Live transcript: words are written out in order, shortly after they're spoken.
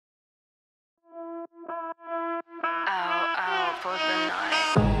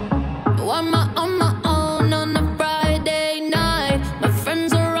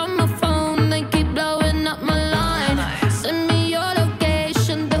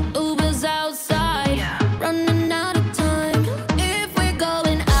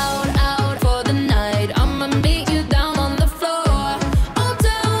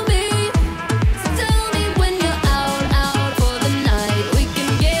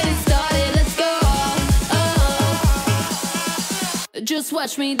Just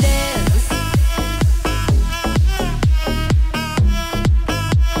watch me dance.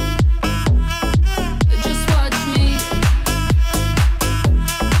 Just watch me.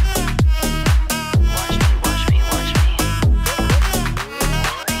 Watch me, watch me, watch me.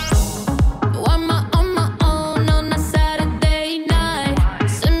 On my own on a Saturday night.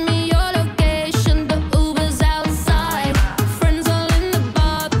 Send me your location, the Uber's outside. Friends all in the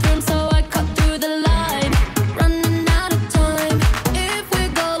bathroom, so I cut through the line. Running out of time. If we're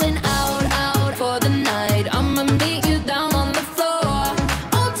going out for the night, I'ma meet you down on the floor.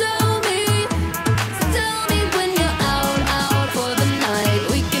 Oh, tell me when you're out for the night.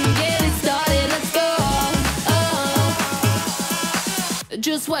 We can get it started, let's go. Oh,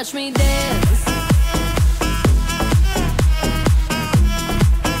 just watch me dance.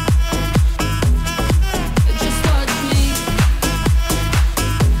 Just watch me.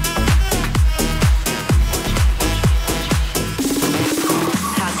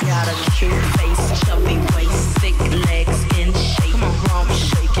 I got a cute face, chubby waist, thick legs in shape. Rump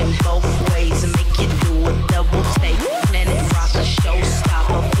shaking both ways and make you do a double take. Planet rocker,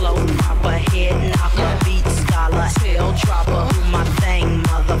 showstopper, flow popper, head knocker, beat scholar, tail dropper. Do my thing,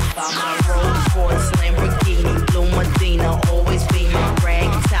 motherfucker. My Rolls Royce, Lamborghini, Blue Medina, always be my rag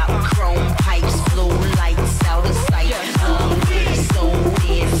top, chrome pipes, blue lights out of sight. Sold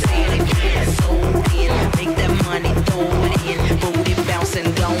in, say it again, sold in. Make that money, throw it in, booty bouncing,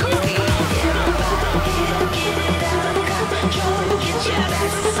 don't get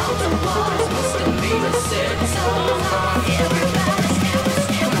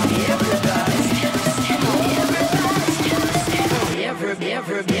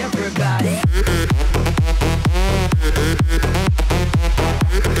everybody.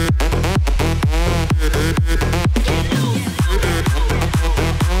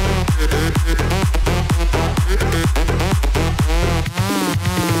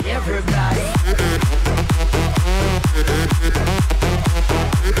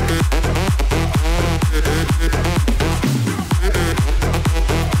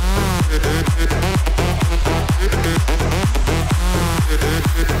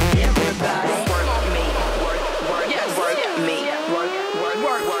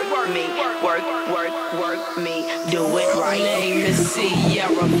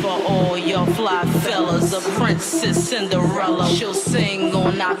 A princess Cinderella, she'll sing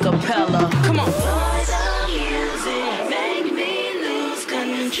on acapella. Come on. Music make me lose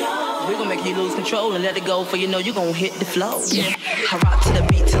control. We're gonna make you lose control and let it go, for you know you're gonna hit the flow. Yeah. I rock to the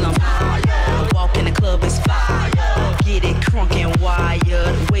beat till I'm high. Walk in the club, it's fire. Get it crunk and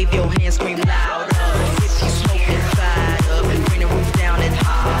wired. Wave your hands, scream louder. If you smoking, fired up. Bring the roof down and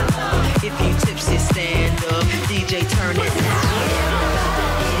holler. If you tipsy, stand up. DJ, turn it loud.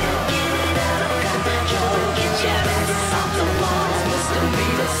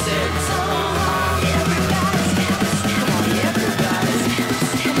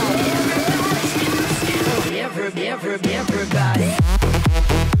 Everybody.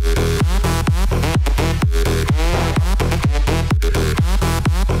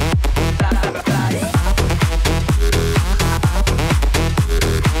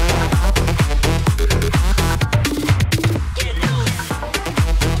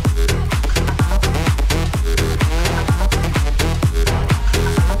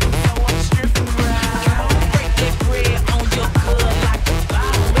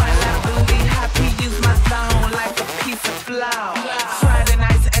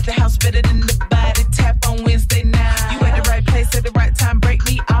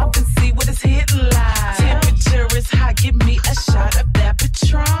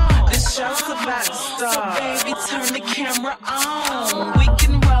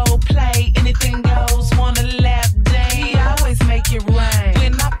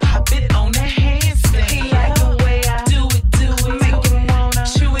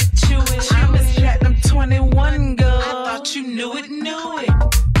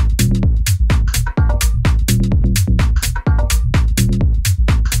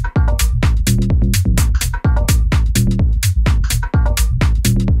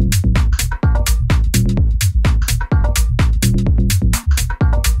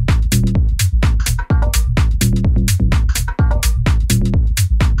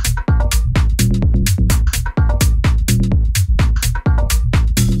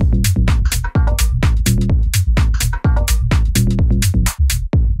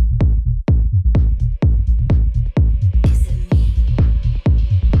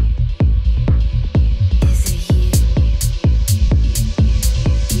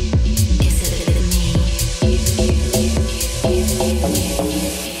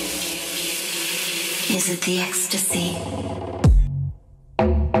 Is it the ecstasy?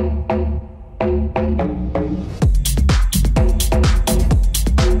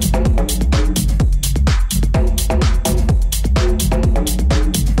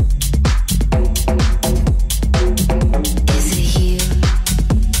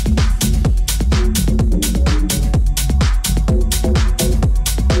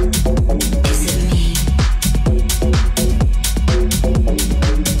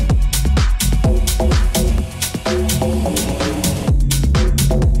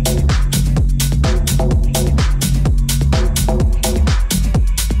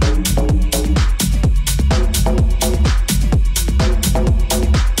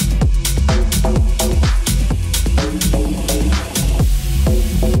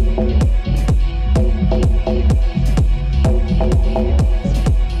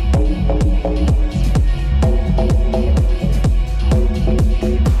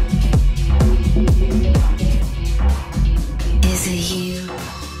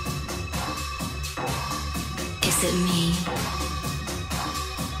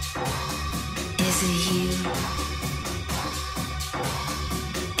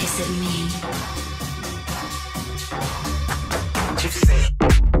 it me? What you say?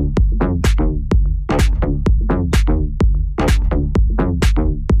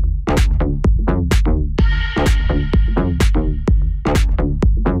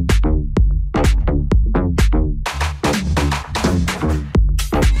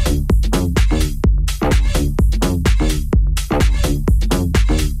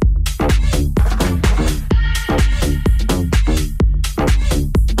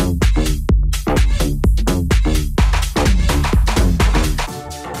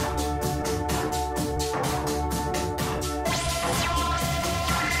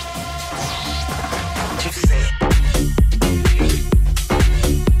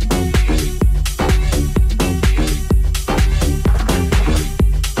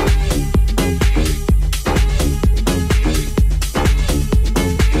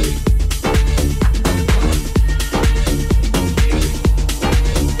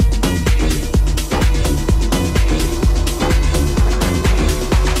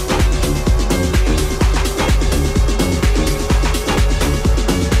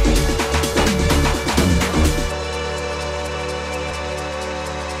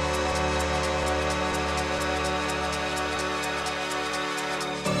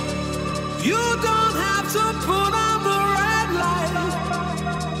 You don't have to put on the red light.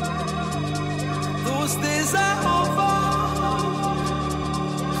 Those days are